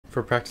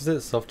For practice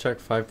it, self-check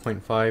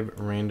 5.5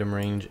 random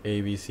range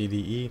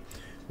ABCDE,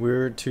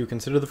 we're to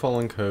consider the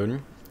following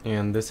code,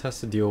 and this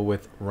has to deal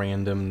with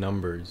random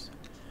numbers.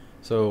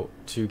 So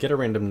to get a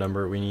random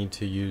number, we need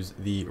to use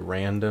the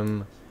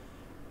random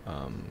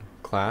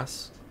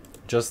class.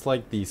 Just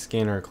like the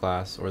scanner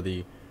class or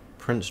the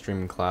print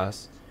stream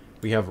class,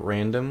 we have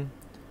random,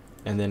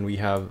 and then we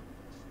have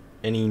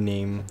any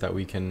name that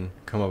we can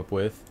come up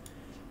with,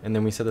 and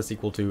then we set this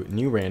equal to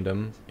new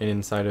random, and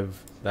inside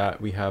of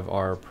that we have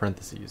our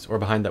parentheses, or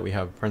behind that we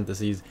have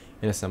parentheses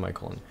and a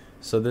semicolon.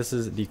 So this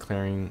is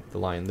declaring the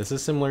line. This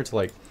is similar to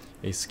like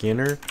a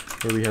scanner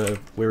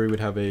where we would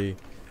have a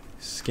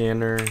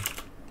scanner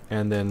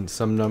and then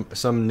some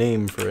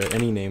name for it,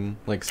 any name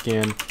like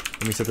scan,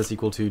 and we set this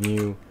equal to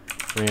new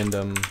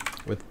random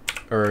with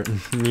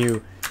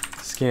new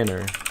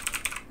scanner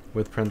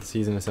with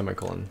parentheses and a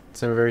semicolon.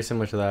 So very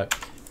similar to that,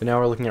 but now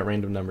we're looking at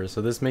random numbers.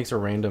 So this makes a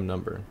random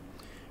number.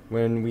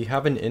 When we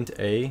have an int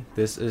a,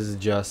 this is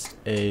just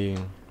a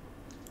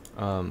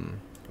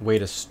way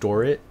to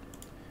store it.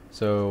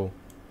 So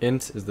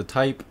int is the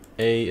type,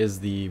 a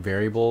is the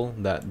variable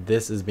that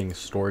this is being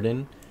stored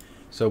in.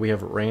 So we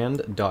have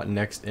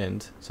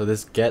rand.nextInt. So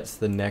this gets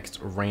the next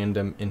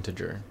random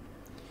integer.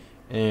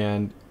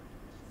 And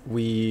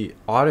we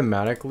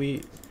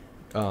automatically,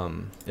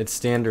 it's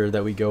standard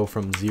that we go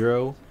from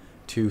 0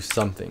 to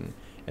something.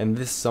 And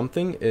this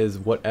something is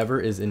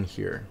whatever is in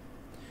here.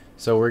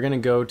 So we're going to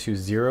go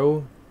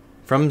to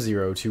from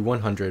 0 to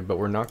 100, but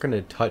we're not going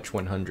to touch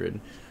 100.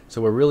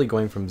 So we're really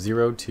going from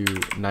 0 to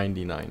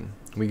 99.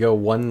 We go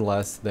one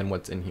less than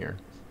what's in here.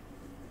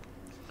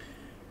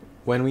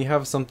 When we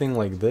have something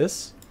like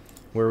this,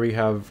 where we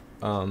have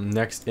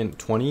nextInt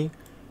 20,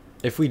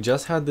 if we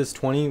just had this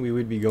 20, we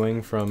would be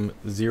going from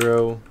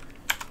 0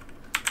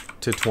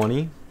 to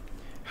 20.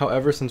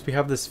 However, since we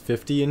have this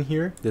 50 in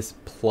here, this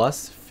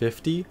plus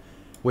 50,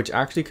 which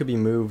actually could be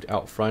moved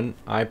out front,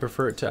 I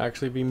prefer it to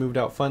actually be moved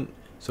out front.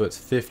 So it's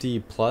 50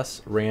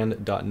 plus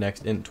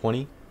rand.nextInt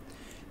 20.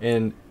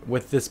 And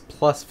with this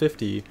plus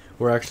 50,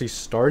 we're actually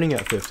starting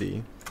at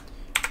 50,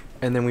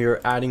 and then we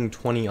are adding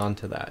 20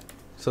 onto that.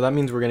 So that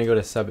means we're going to go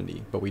to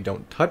 70, but we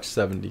don't touch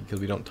 70 because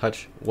we don't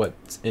touch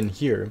what's in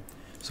here.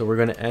 So we're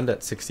going to end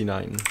at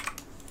 69.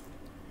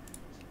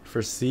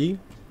 For C,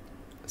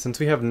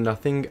 since we have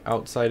nothing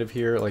outside of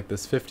here, like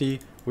this 50,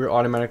 we're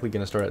automatically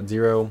going to start at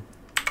 0.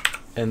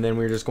 And then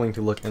we're just going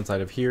to look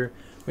inside of here.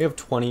 We have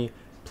 20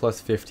 plus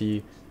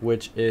 50,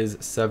 which is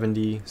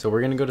 70. So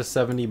we're going to go to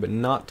 70, but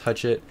not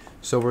touch it.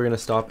 So we're going to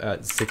stop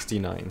at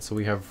 69. So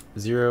we have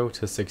 0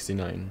 to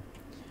 69.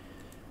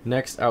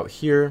 Next out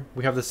here,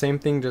 we have the same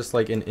thing just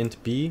like in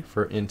int b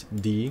for int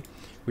d.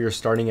 We are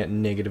starting at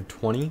negative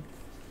 20.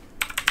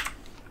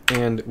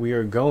 And we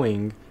are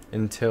going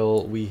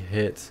until we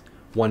hit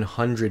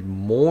 100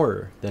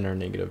 more than our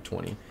negative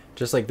 20.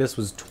 Just like this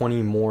was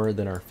 20 more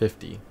than our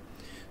 50.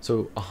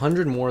 So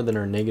 100 more than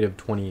our negative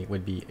 20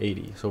 would be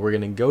 80. So we're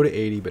going to go to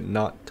 80 but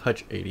not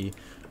touch 80.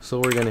 So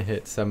we're going to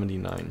hit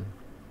 79.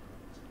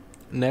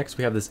 Next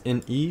we have this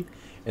int e,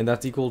 and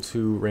that's equal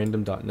to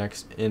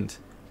random.nextInt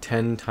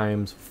 10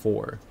 times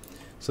 4.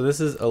 So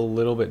this is a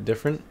little bit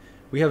different.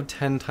 We have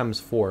 10 times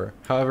 4.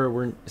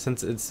 However,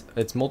 since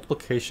it's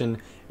multiplication,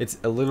 it's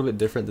a little bit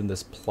different than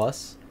this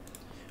plus.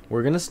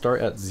 We're going to start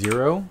at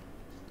 0,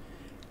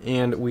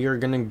 and we are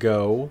going to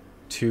go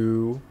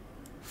to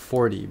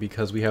 40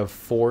 because we have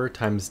 4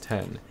 times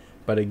 10.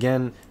 But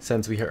again,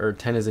 since our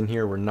 10 is in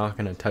here, we're not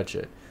going to touch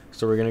it.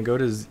 So we're going to go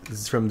to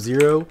from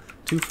 0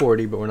 to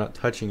 40, but we're not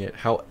touching it.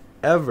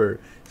 However,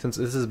 since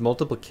this is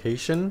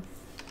multiplication,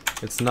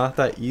 it's not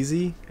that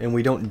easy, and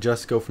we don't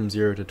just go from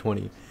 0 to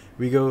 20.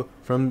 We go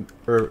from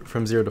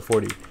 0 to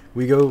 40.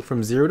 We go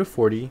from 0 to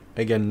 40,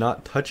 again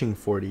not touching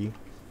 40,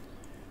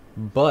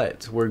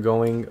 but we're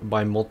going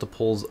by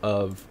multiples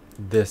of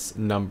this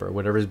number,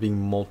 whatever is being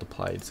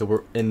multiplied. So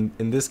we're in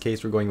this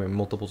case we're going by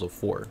multiples of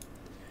 4.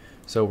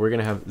 So we're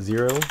gonna have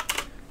 0,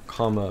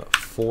 comma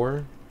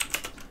 4,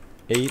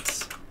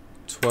 8,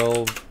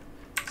 12,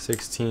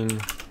 16,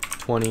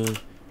 20,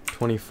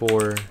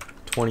 24,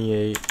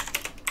 28,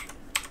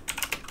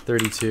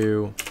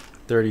 32,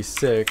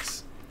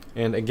 36,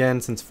 and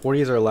again, since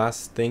 40 is our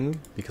last thing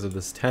because of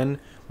this 10,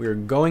 we are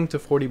going to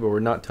 40, but we're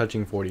not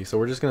touching 40, so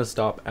we're just going to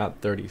stop at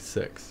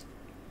 36.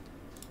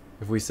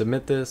 If we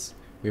submit this,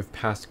 we've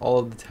passed all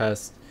of the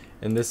tests,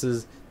 and this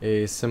is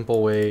a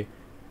simple way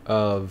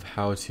of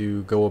how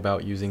to go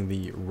about using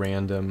the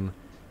random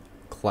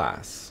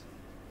class.